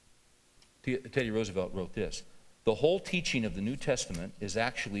Teddy Roosevelt wrote this. The whole teaching of the New Testament is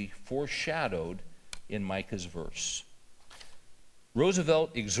actually foreshadowed in Micah's verse.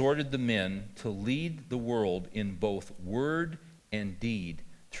 Roosevelt exhorted the men to lead the world in both word and deed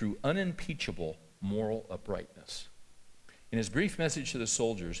through unimpeachable moral uprightness. In his brief message to the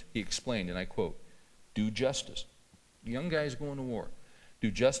soldiers, he explained, and I quote, do justice. Young guys going to war. Do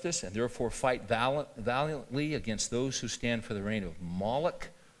justice and therefore fight valiantly against those who stand for the reign of Moloch,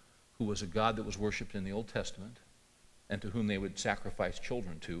 who was a god that was worshipped in the Old Testament and to whom they would sacrifice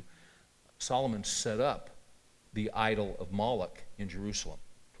children to. Solomon set up the idol of Moloch in Jerusalem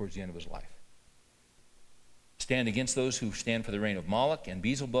towards the end of his life. Stand against those who stand for the reign of Moloch and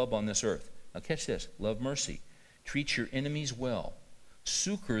Beelzebub on this earth. Now catch this. Love mercy. Treat your enemies well.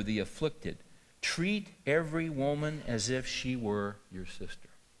 Succor the afflicted. Treat every woman as if she were your sister.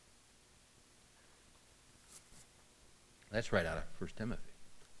 That's right out of 1 Timothy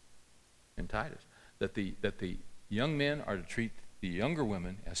and Titus. That the young men are to treat the younger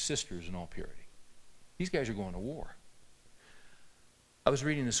women as sisters in all purity. These guys are going to war. I was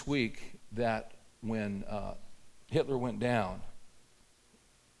reading this week that when Hitler went down,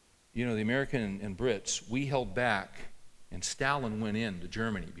 the American and Brits, we held back, and Stalin went into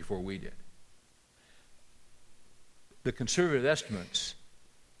Germany before we did. The conservative estimates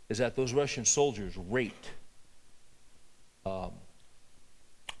is that those Russian soldiers raped at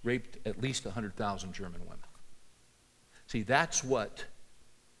least 100,000 German women. See, that's what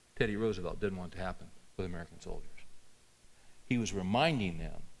Teddy Roosevelt didn't want to happen with American soldiers. He was reminding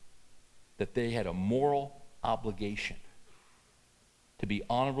them that they had a moral obligation to be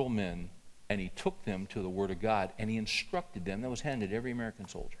honorable men, and he took them to the Word of God, and he instructed them. That was handed to every American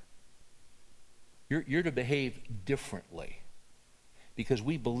soldier. You're to behave differently because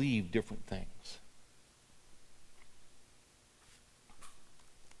we believe different things.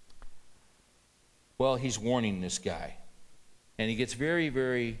 Well, he's warning this guy, and he gets very,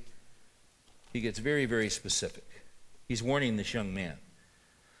 very specific. He's warning this young man.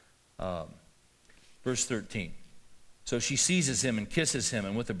 Verse 13. So she seizes him and kisses him,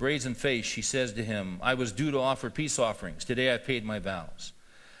 and with a brazen face she says to him, I was due to offer peace offerings. Today I've paid my vows.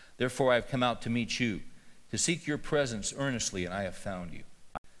 Therefore I have come out to meet you, to seek your presence earnestly, and I have found you.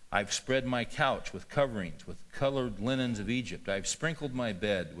 I've spread my couch with coverings, with colored linens of Egypt. I've sprinkled my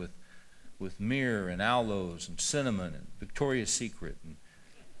bed with myrrh and aloes and cinnamon and Victoria's Secret and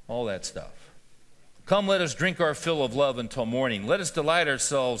all that stuff. Come, let us drink our fill of love until morning. Let us delight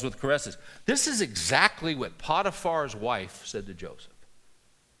ourselves with caresses. This is exactly what Potiphar's wife said to Joseph.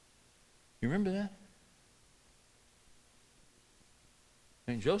 You remember that?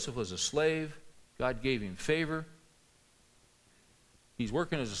 And Joseph was a slave. God gave him favor. He's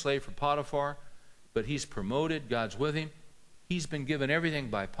working as a slave for Potiphar, but he's promoted. God's with him. He's been given everything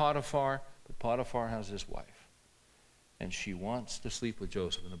by Potiphar, but Potiphar has his wife. And she wants to sleep with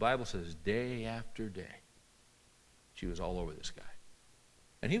Joseph. And the Bible says day after day, she was all over this guy.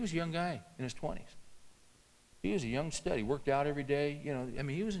 And he was a young guy in his 20s. He was a young stud. He worked out every day.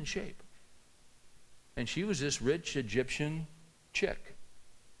 He was in shape. And she was this rich Egyptian chick.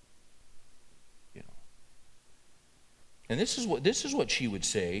 And this is what she would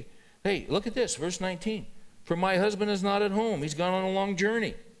say. Hey, look at this, verse 19. For my husband is not at home. He's gone on a long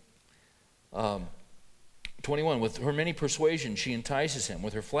journey. 21, with her many persuasions, she entices him.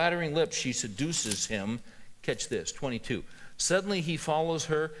 With her flattering lips, she seduces him. Catch this, 22. Suddenly he follows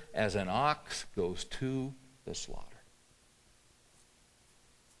her as an ox goes to the slaughter.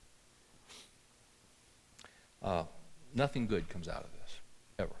 Nothing good comes out of this,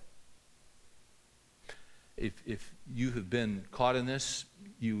 ever. If you have been caught in this,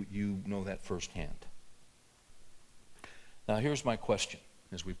 you know that firsthand. Now here's my question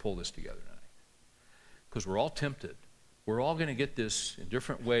as we pull this together tonight. Because we're all tempted. We're all going to get this in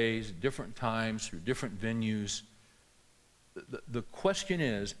different ways, different times, through different venues. The question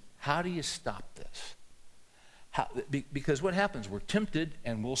is, how do you stop this? Because what happens, we're tempted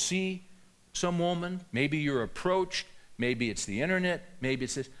and we'll see some woman, maybe you're approached, maybe it's the internet, maybe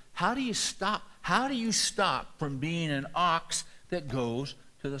it's this. How do you stop? How do you stop from being an ox that goes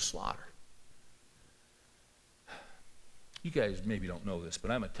to the slaughter? You guys maybe don't know this, but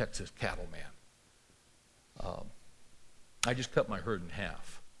I'm a Texas cattleman. I just cut my herd in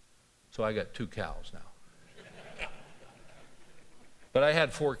half, so I got 2 cows now. But I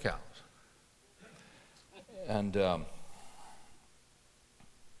had 4 cows. And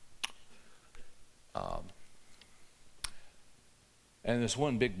this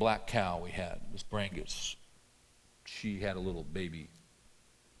one big black cow we had, this Brangus, she had a little baby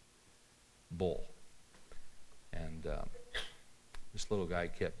bull. And this little guy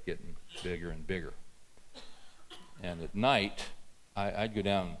kept getting bigger and bigger. And at night, I'd go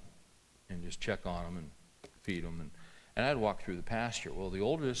down and just check on them and feed them. And I'd walk through the pasture. Well, the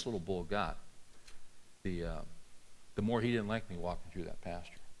older this little bull got, the more he didn't like me walking through that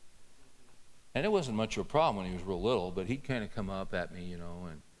pasture. And it wasn't much of a problem when he was real little, but he'd kind of come up at me,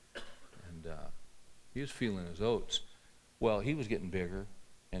 and he was feeling his oats. Well, he was getting bigger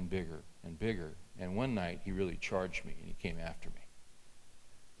and bigger and bigger. And one night, he really charged me, and he came after me.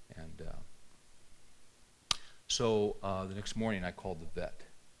 And so the next morning, I called the vet.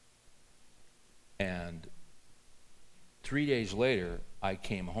 And 3 days later, I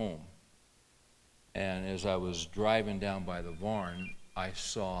came home. And as I was driving down by the barn, I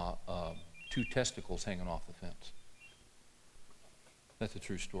saw 2 testicles hanging off the fence. That's a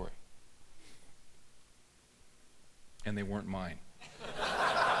true story. And they weren't mine.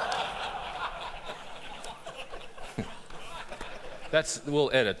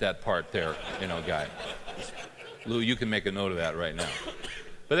 We'll edit that part there, guy. Lou, you can make a note of that right now.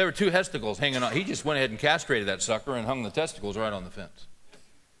 But there were 2 testicles hanging on. He just went ahead and castrated that sucker and hung the testicles right on the fence.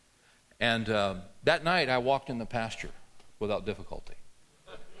 And that night, I walked in the pasture without difficulty.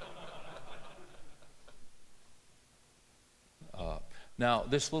 Now,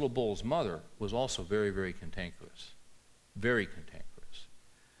 this little bull's mother was also very, very cantankerous. Very cantankerous.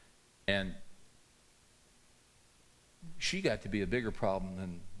 And she got to be a bigger problem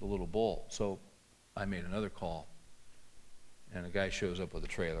than the little bull. So I made another call, and a guy shows up with a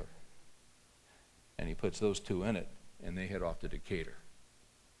trailer. And he puts those 2 in it, and they head off to Decatur,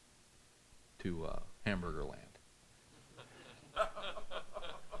 to Hamburger Land.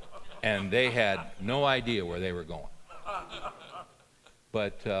 And they had no idea where they were going.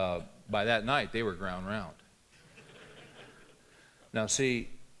 But by that night, they were ground round. Now, see,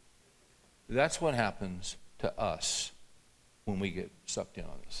 that's what happens to us when we get sucked in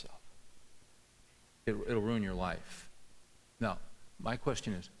on this stuff. It'll ruin your life. Now, my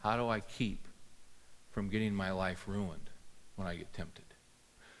question is, how do I keep from getting my life ruined when I get tempted?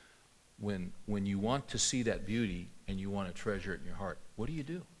 When you want to see that beauty and you want to treasure it in your heart, what do you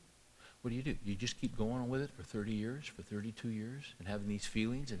do? What do? You just keep going with it for 30 years, for 32 years, and having these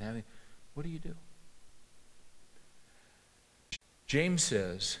feelings and what do you do? James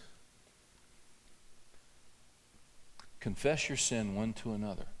says, confess your sin one to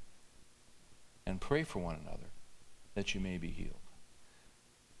another and pray for one another that you may be healed.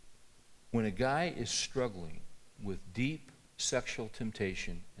 When a guy is struggling with deep sexual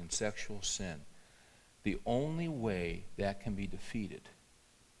temptation and sexual sin, the only way that can be defeated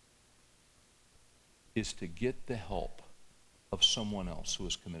is to get the help of someone else who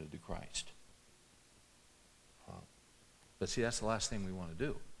is committed to Christ. But see, that's the last thing we want to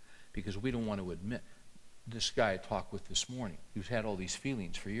do, because we don't want to admit. This guy I talked with this morning, who's had all these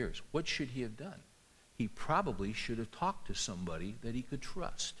feelings for years, what should he have done? He probably should have talked to somebody that he could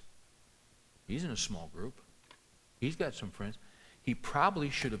trust. He's in a small group. He's got some friends. He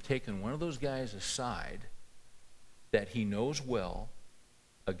probably should have taken one of those guys aside that he knows well,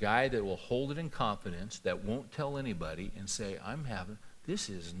 a guy that will hold it in confidence, that won't tell anybody, and say, this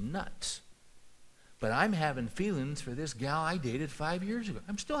is nuts. But I'm having feelings for this gal I dated 5 years ago.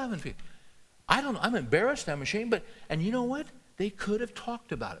 I'm still having feelings. I'm embarrassed, I'm ashamed, and you know what? They could have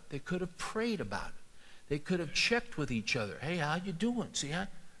talked about it. They could have prayed about it. They could have checked with each other. Hey, how you doing? See,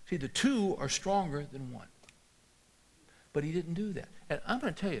 the two are stronger than one. But he didn't do that. And I'm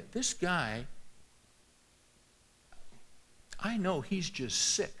going to tell you, this guy, I know he's just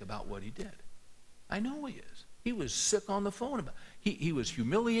sick about what he did. I know he is. He was sick on the phone about it. He was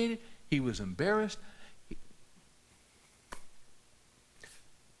humiliated. He was embarrassed.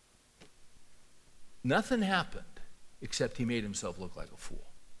 Nothing happened except he made himself look like a fool.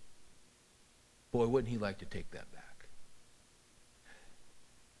 Boy, wouldn't he like to take that back.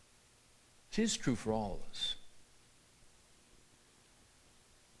 See, it's true for all of us.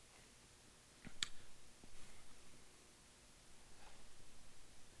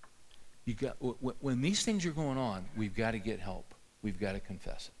 When these things are going on, we've got to get help. We've got to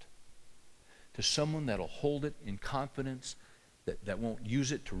confess it to someone that'll hold it in confidence, that won't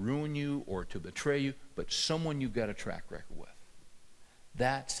use it to ruin you or to betray you, but someone you've got a track record with.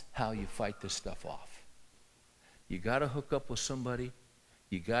 That's how you fight this stuff off. You got to hook up with somebody.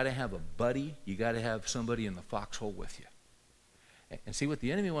 You got to have a buddy. You got to have somebody in the foxhole with you. And see, what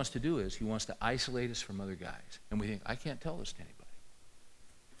the enemy wants to do is he wants to isolate us from other guys. And we think, I can't tell this to anybody.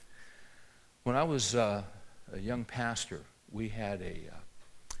 When I was a young pastor, we had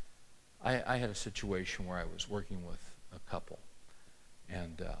I had a situation where I was working with a couple,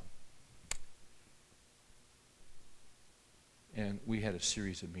 and we had a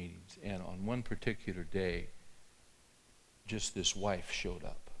series of meetings. And on one particular day, just this wife showed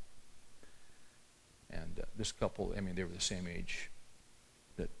up. And this couple, they were the same age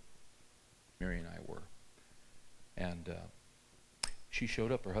that Mary and I were. And she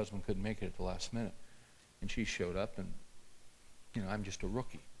showed up. Her husband couldn't make it at the last minute. And she showed up, and, I'm just a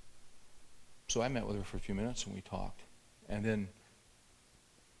rookie. So I met with her for a few minutes, and we talked. And then,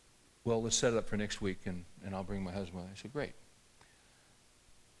 well, let's set it up for next week, and I'll bring my husband with. I said, great.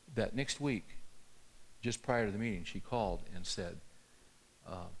 That next week, just prior to the meeting, she called and said,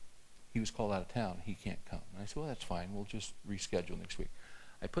 he was called out of town. He can't come. And I said, well, that's fine. We'll just reschedule next week.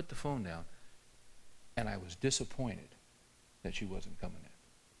 I put the phone down, and I was disappointed that she wasn't coming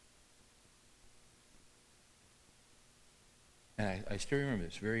in. And I still remember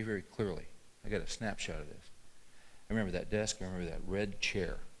this very, very clearly. I got a snapshot of this. I remember that desk. I remember that red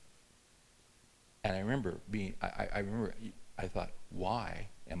chair. And I remember I thought, why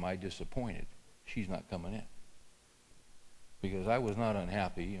am I disappointed she's not coming in? Because I was not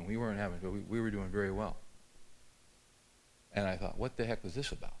unhappy, and we weren't having, we were doing very well. And I thought, what the heck was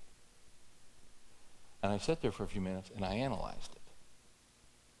this about? And I sat there for a few minutes, and I analyzed it.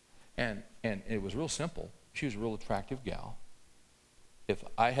 And it was real simple. She was a real attractive gal. If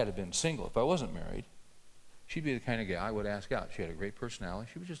I had been single, if I wasn't married, she'd be the kind of gal I would ask out. She had a great personality.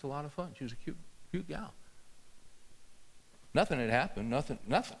 She was just a lot of fun. She was a cute gal. Nothing had happened. Nothing.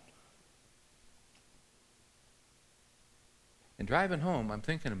 And driving home, I'm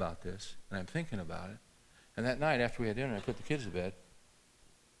thinking about this, and I'm thinking about it. And that night, after we had dinner, I put the kids to bed.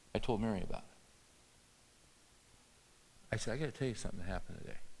 I told Mary about it. I said, I got to tell you something that happened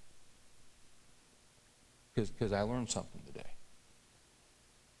today. Because I learned something today.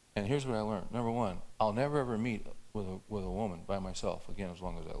 And here's what I learned. Number one, I'll never ever meet with a woman by myself again as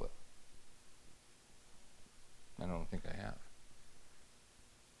long as I live. I don't think I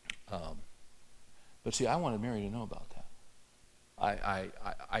have. But see, I wanted Mary to know about that.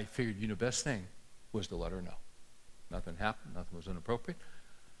 I figured, best thing was to let her know. Nothing happened. Nothing was inappropriate.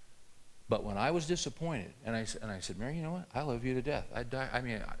 But when I was disappointed, and I said, Mary, you know what? I love you to death.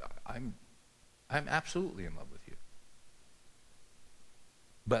 I'm absolutely in love with you.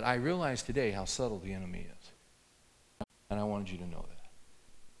 But I realize today how subtle the enemy is. And I want wanted you to know that.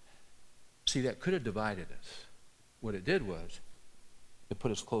 See, that could have divided us. What it did was, it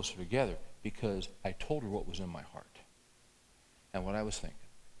put us closer together because I told her what was in my heart and what I was thinking.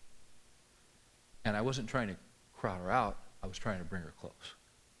 And I wasn't trying to crowd her out. I was trying to bring her close.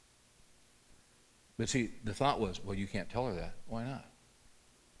 But see, the thought was, well, you can't tell her that. Why not?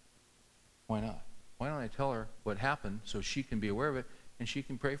 Why not? Why don't I tell her what happened so she can be aware of it and she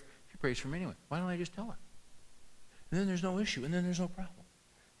can pray? She prays for me anyway. Why don't I just tell her? And then there's no issue, and then there's no problem.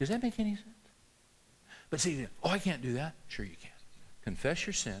 Does that make any sense? But see, oh, I can't do that. Sure you can. Confess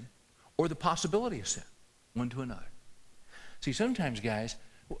your sin or the possibility of sin, one to another. See, sometimes, guys,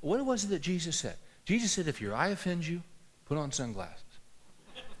 what was it that Jesus said? Jesus said, if your eye offends you, put on sunglasses.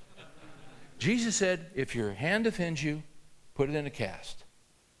 Jesus said, if your hand offends you, put it in a cast.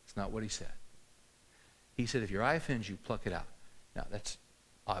 It's not what he said. He said, if your eye offends you, pluck it out. Now, that's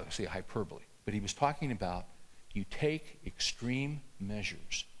obviously a hyperbole, but he was talking about you take extreme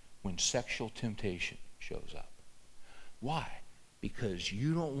measures when sexual temptation shows up. Why? Because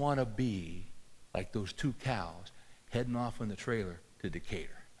you don't want to be like those two cows heading off in the trailer to Decatur.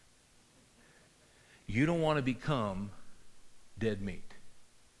 You don't want to become dead meat.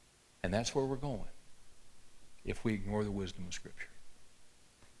 And that's where we're going if we ignore the wisdom of Scripture.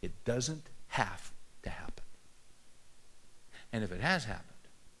 It doesn't have to happen. And if it has happened,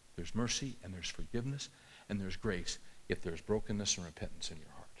 there's mercy and there's forgiveness and there's grace if there's brokenness and repentance in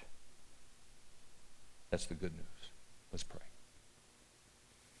your heart. That's the good news. Let's pray.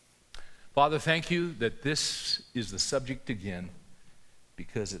 Father, thank you that this is the subject again,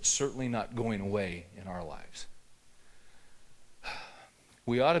 because it's certainly not going away in our lives.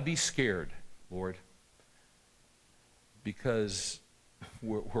 We ought to be scared, Lord, because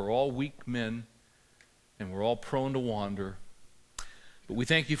we're all weak men and we're all prone to wander. But we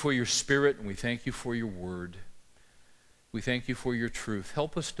thank you for your Spirit and we thank you for your word. We thank you for your truth.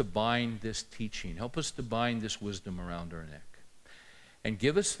 Help us to bind this teaching. Help us to bind this wisdom around our neck. And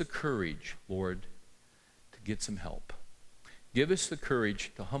give us the courage, Lord, to get some help. Give us the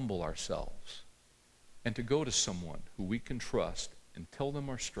courage to humble ourselves and to go to someone who we can trust and tell them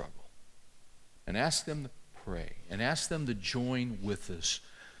our struggle and ask them to pray and ask them to join with us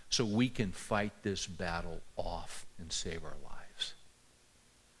so we can fight this battle off and save our lives.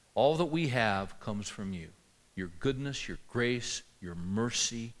 All that we have comes from you. Your goodness, your grace, your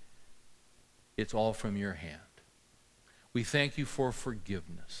mercy, it's all from your hand. We thank you for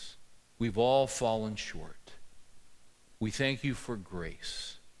forgiveness. We've all fallen short. We thank you for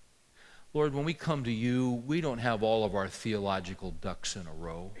grace. Lord, when we come to you, we don't have all of our theological ducks in a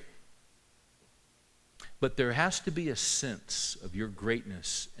row. But there has to be a sense of your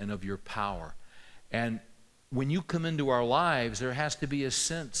greatness and of your power. And when you come into our lives, there has to be a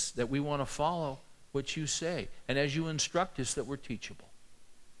sense that we want to follow what you say. And as you instruct us, that we're teachable.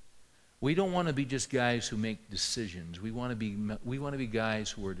 We don't want to be just guys who make decisions. We want to be guys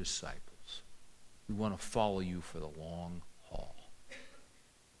who are disciples. We want to follow you for the long haul.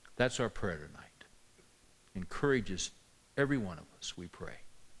 That's our prayer tonight. Encourages every one of us, we pray.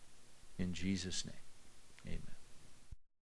 In Jesus' name.